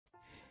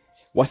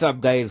What's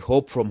up, guys?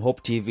 Hope from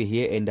Hope TV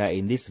here, and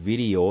in this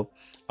video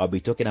I'll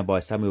be talking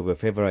about some of your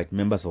favorite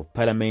members of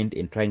parliament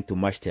and trying to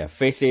match their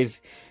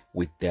faces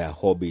with their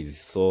hobbies.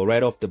 So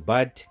right off the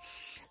bat,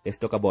 let's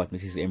talk about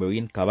Mrs.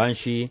 Emerine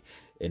Kabanshi,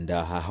 and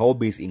her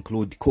hobbies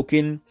include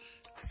cooking,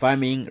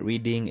 farming,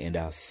 reading, and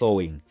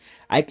sewing.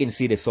 I can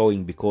see the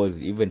sewing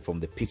because even from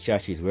the picture,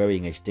 she's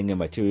wearing a Stinga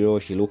material.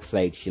 She looks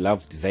like she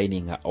loves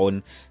designing her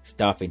own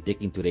stuff and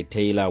taking to the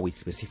tailor with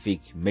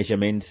specific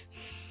measurements.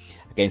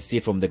 I can see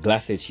from the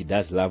glasses she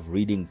does love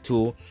reading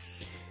too.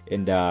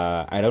 And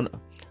I'm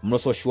not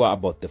so sure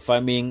about the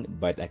farming,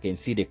 but I can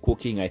see the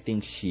cooking. I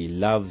think she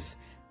loves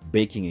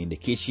baking in the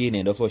kitchen,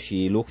 and also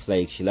she looks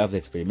like she loves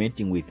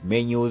experimenting with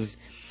menus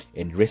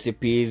and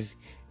recipes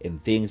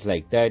and things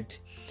like that.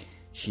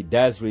 She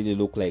does really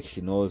look like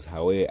she knows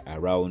her way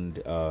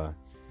around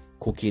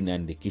cooking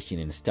and the kitchen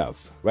and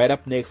stuff. Right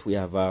up next, we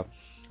have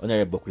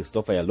Honorable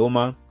Christopher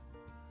Yaloma.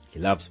 He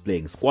loves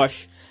playing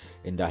squash,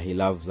 and he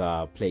loves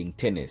playing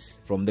tennis.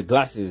 From the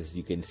glasses,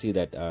 you can see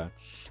that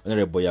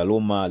Honorable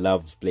Yaloma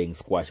loves playing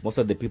squash. Most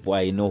of the people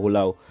I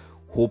know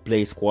who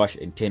play squash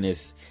and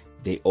tennis,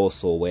 they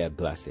also wear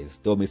glasses.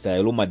 Though Mr.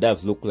 Yaloma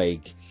does look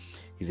like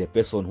he's a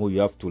person who you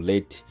have to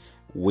let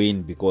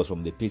win, because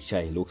from the picture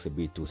he looks a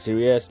bit too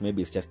serious.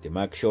 Maybe it's just the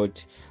mug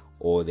shot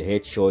or the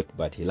head shot,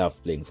 but he loves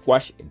playing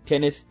squash and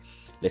tennis.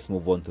 Let's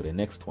move on to the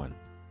next one.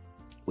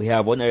 We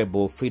have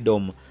Honorable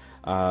Freedom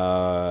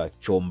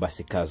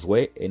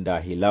Chombasikazwe, and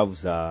he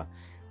loves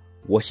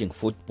watching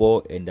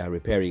football and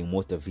repairing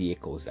motor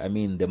vehicles. I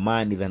mean, the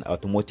man is an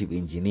automotive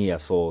engineer,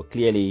 so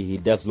clearly he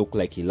does look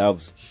like he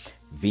loves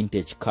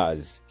vintage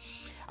cars.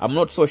 I'm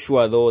not so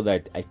sure though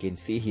that I can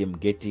see him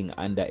getting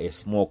under a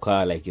small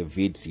car like a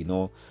Vitz, you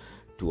know,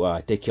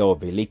 to take care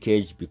of a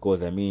leakage,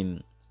 because I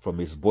mean, from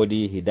his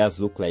body he does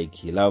look like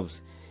he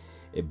loves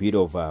a bit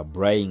of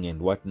braaiing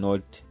and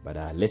whatnot. But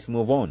let's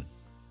move on.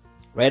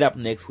 Right up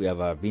next, we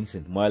have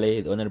Vincent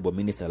Mwale. The Honorable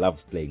Minister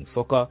loves playing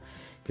soccer,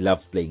 he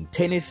loves playing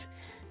tennis,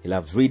 he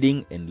loves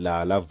reading, and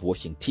loves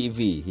watching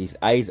TV. His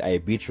eyes are a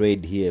bit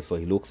red here, so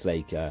he looks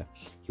like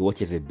he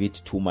watches a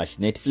bit too much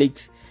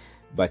Netflix.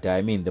 But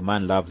I mean, the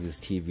man loves his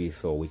TV,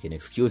 so we can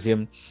excuse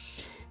him.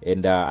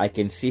 And I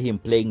can see him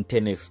playing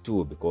tennis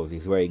too, because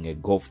he's wearing a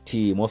golf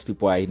tee. Most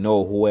people I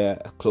know who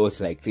wear clothes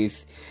like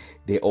this,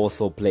 they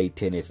also play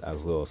tennis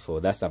as well.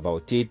 So that's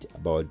about it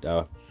about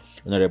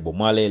Honorable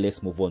Male.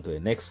 Let's move on to the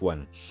next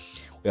one.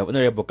 We have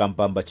Honorable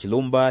Kampamba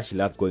Chilumba. She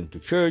loves going to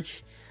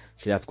church,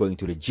 she loves going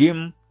to the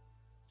gym,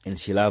 and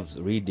she loves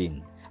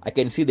reading. I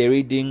can see the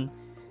reading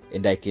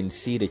and I can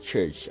see the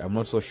church. I'm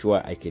not so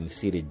sure I can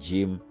see the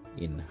gym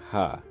in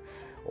her.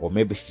 Or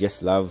maybe she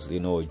just loves, you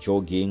know,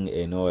 jogging,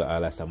 you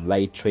know, some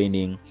light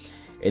training.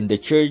 In the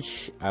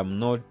church, I'm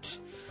not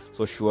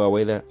so sure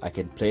whether I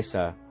can place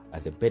her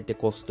as a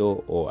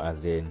Pentecostal or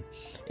as an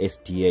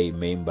STA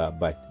member,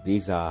 but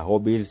these are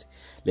hobbies.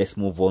 Let's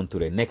move on to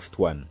the next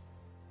one.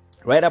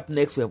 Right up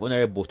next, we have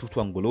Honorable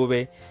Tutu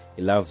Ngulube.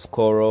 He loves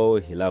choral,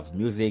 he loves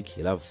music,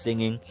 he loves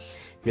singing.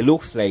 He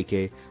looks like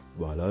a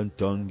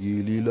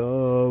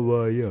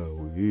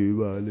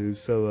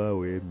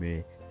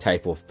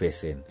type of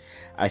person.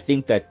 I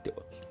think that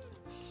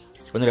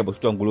Honorable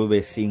Tutu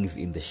Ngulube sings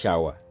in the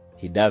shower.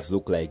 He does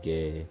look like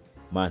a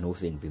man who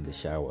sings in the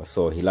shower.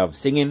 So he loves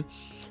singing,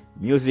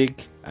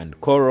 music, and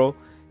choral.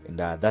 And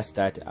that's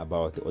that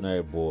about the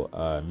Honorable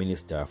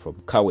Minister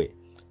from Kawe.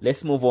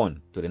 Let's move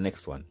on to the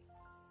next one.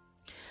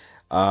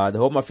 The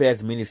Home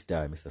Affairs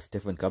Minister, Mr.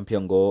 Stephen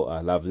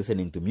Kampiongo, loves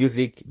listening to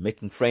music,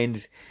 making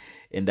friends,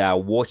 and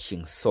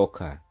watching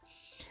soccer.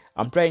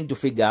 I'm trying to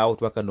figure out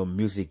what kind of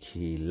music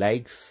he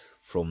likes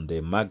from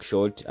the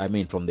mugshot. I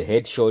mean, from the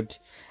headshot.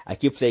 I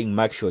keep saying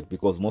mugshot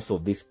because most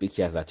of these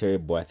pictures are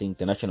terrible. I think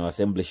the National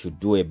Assembly should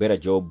do a better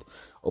job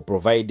of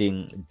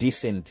providing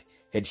decent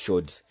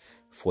headshots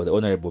for the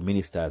honorable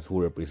ministers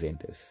who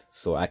represent us.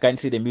 So I can't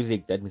see the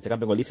music that Mr.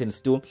 Kampiongo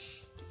listens to,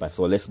 but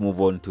so let's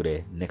move on to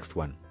the next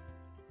one.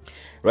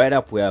 Right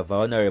up, we have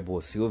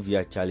Honorable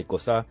Sylvia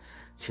Chalikosa.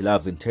 She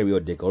loves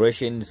interior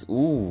decorations.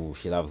 Ooh,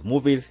 she loves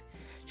movies,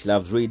 she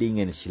loves reading,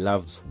 and she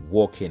loves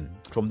walking.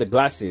 From the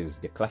glasses,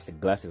 the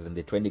classic glasses and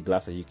the trendy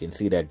glasses, you can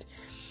see that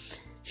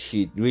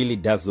she really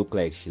does look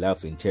like she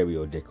loves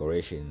interior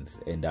decorations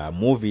and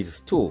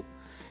movies too.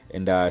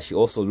 And she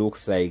also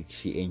looks like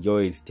she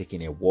enjoys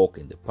taking a walk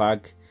in the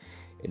park.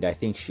 And I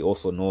think she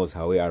also knows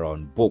her way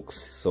around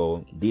books.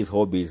 So these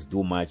hobbies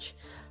do match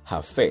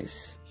her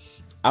face.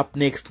 Up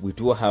next, we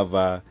do have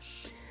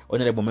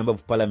Honorable Member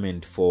of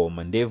Parliament for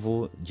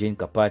Mandevu, Jane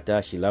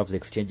Kapata. She loves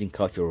exchanging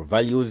cultural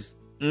values.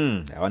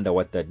 I wonder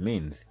what that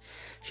means.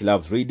 She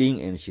loves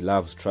reading and she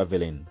loves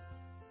traveling.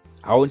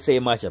 I won't say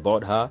much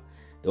about her.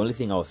 The only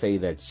thing I'll say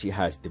is that she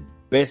has the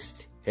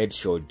best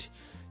headshot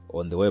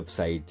on the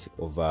website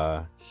of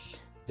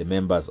the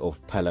members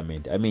of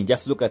Parliament. I mean,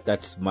 just look at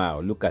that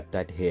smile, look at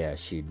that hair.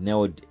 She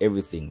nailed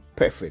everything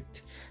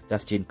perfect.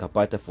 That's Jane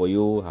Kapata for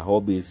you. Her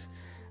hobbies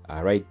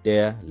are right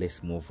there.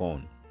 Let's move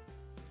on.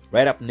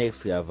 Right up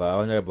next, we have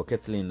Honorable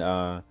Kathleen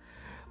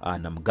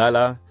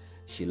Namgala.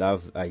 She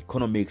loves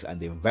economics and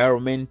the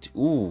environment.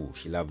 Ooh,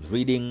 she loves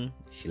reading.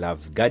 She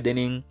loves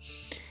gardening.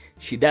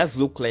 She does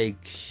look like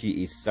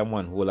she is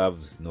someone who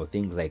loves,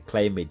 things like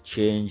climate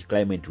change,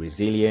 climate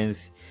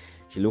resilience.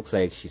 She looks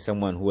like she's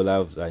someone who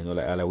loves, like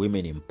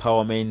women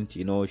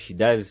empowerment. She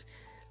does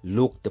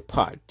look the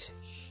part.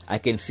 I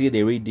can see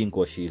the reading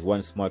because she's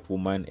one smart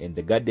woman, and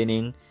the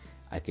gardening,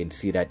 I can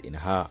see that in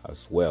her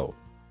as well.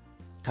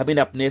 Coming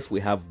up next,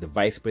 we have the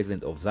Vice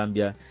President of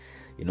Zambia,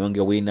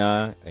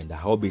 Inongewina, and her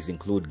hobbies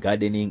include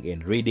gardening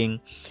and reading.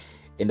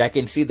 And I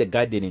can see the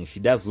gardening. She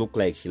does look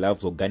like she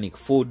loves organic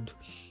food,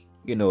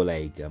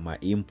 like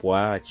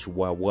maimpwa,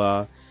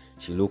 chihuahua.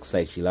 She looks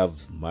like she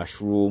loves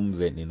mushrooms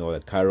and,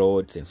 the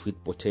carrots and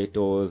sweet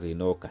potatoes,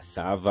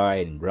 cassava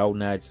and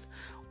groundnuts.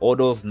 All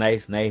those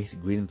nice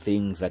green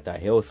things that are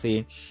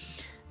healthy.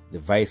 The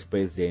Vice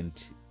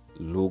President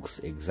looks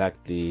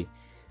exactly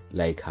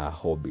like her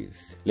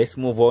hobbies. Let's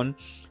move on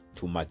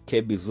to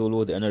Makebi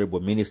Zulu. The Honorable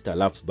Minister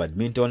loves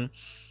badminton,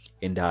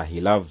 and he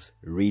loves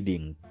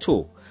reading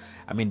too.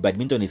 I mean,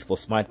 badminton is for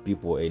smart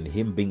people, and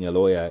him being a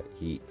lawyer,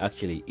 he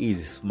actually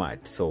is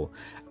smart. So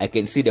I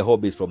can see the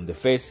hobbies from the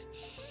face.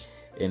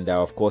 And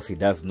of course, he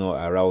does know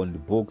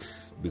around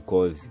books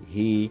because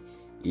he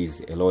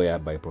is a lawyer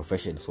by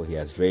profession. So he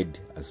has read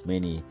as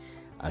many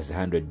as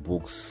 100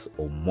 books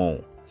or more.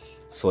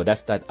 So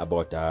that's that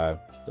about the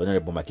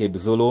Honorable Makebi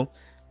Zulu.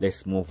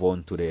 Let's move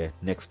on to the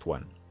next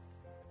one.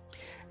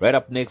 Right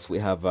up next, we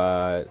have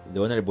the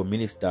Honorable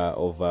Minister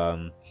of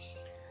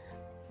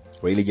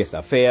Religious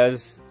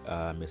Affairs,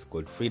 Ms.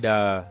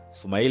 Godfrida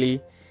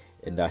Sumaili,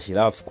 and she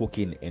loves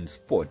cooking and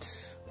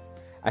sports.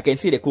 I can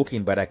see the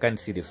cooking, but I can't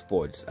see the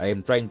sports. I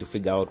am trying to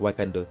figure out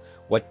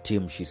what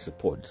team she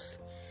supports.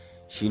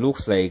 She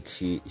looks like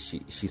she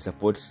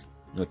supports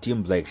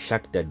teams like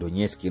Shakhtar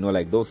Donetsk,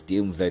 like those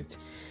teams that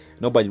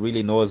nobody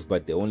really knows,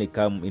 but they only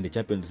come in the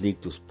Champions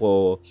League to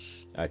spoil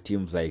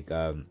teams like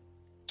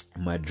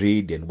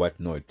Madrid and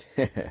whatnot.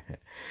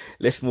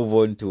 Let's move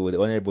on to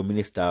the Honorable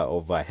Minister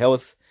of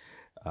Health,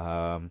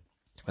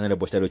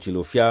 Honorable Shado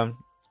Chilufya.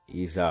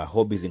 His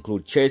hobbies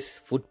include chess,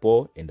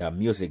 football, and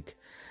music.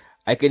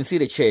 I can see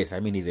the chess. I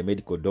mean, he's a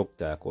medical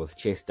doctor, because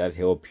chess does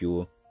help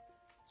you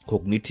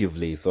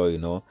cognitively.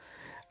 So,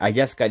 I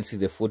just can't see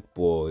the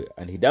football.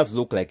 And he does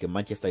look like a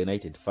Manchester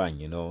United fan,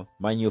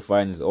 Man U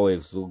fans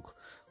always look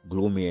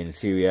gloomy and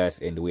serious,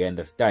 and we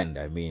understand.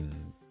 I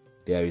mean,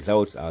 their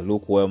results are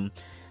lukewarm.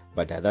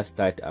 But that's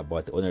that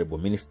about the Honorable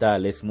Minister.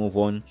 Let's move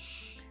on.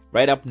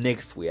 Right up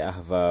next, we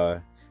have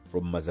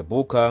from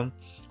Mazabuka,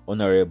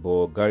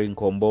 Honorable Garin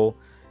Kombo.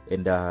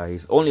 And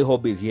his only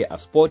hobbies here are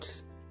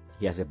sports.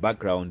 He has a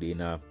background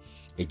in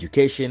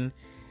education,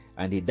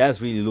 and he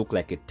does really look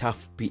like a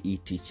tough PE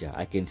teacher.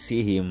 I can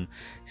see him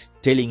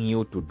telling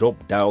you to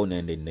drop down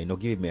and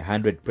give him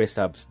 100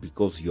 press-ups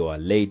because you are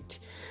late,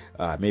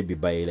 maybe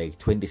by like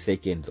 20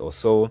 seconds or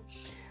so.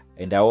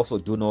 And I also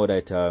do know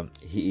that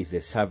he is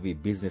a savvy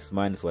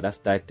businessman. So that's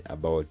that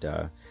about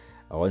our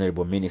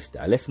Honorable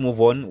Minister. Let's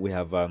move on. We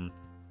have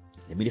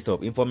the Minister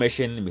of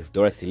Information, Ms.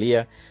 Dora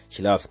Silia.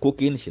 She loves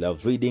cooking, she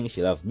loves reading,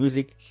 she loves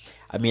music.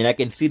 I mean, I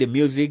can see the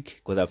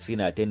music because I've seen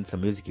her attend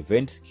some music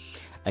events.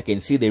 I can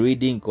see the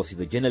reading because she's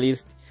a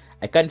journalist.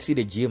 I can't see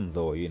the gym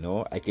though,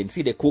 I can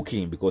see the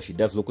cooking because she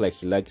does look like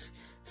she likes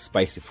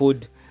spicy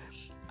food.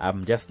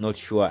 I'm just not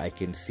sure I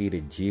can see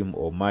the gym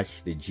or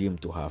match the gym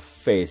to her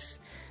face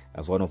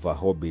as one of her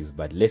hobbies.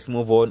 But let's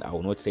move on. I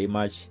will not say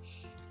much.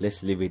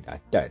 Let's leave it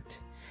at that.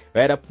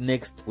 Right up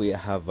next, we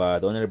have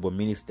the Honorable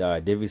Minister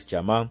Davis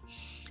Chama.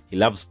 He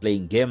loves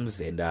playing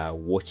games and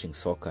watching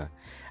soccer.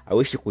 I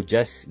wish you could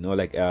just,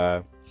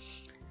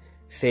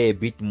 say a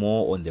bit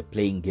more on the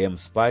playing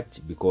games part,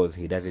 because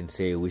he doesn't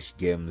say which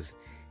games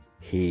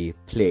he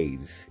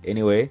plays.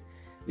 Anyway,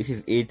 this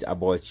is it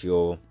about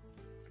your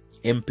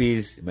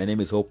MPs. My name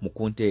is Hope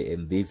Mukunte,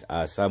 and these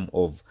are some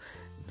of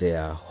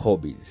their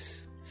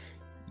hobbies.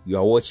 You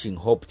are watching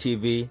Hope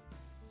TV.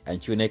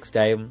 Until next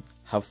time,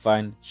 have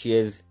fun.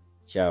 Cheers.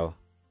 Ciao.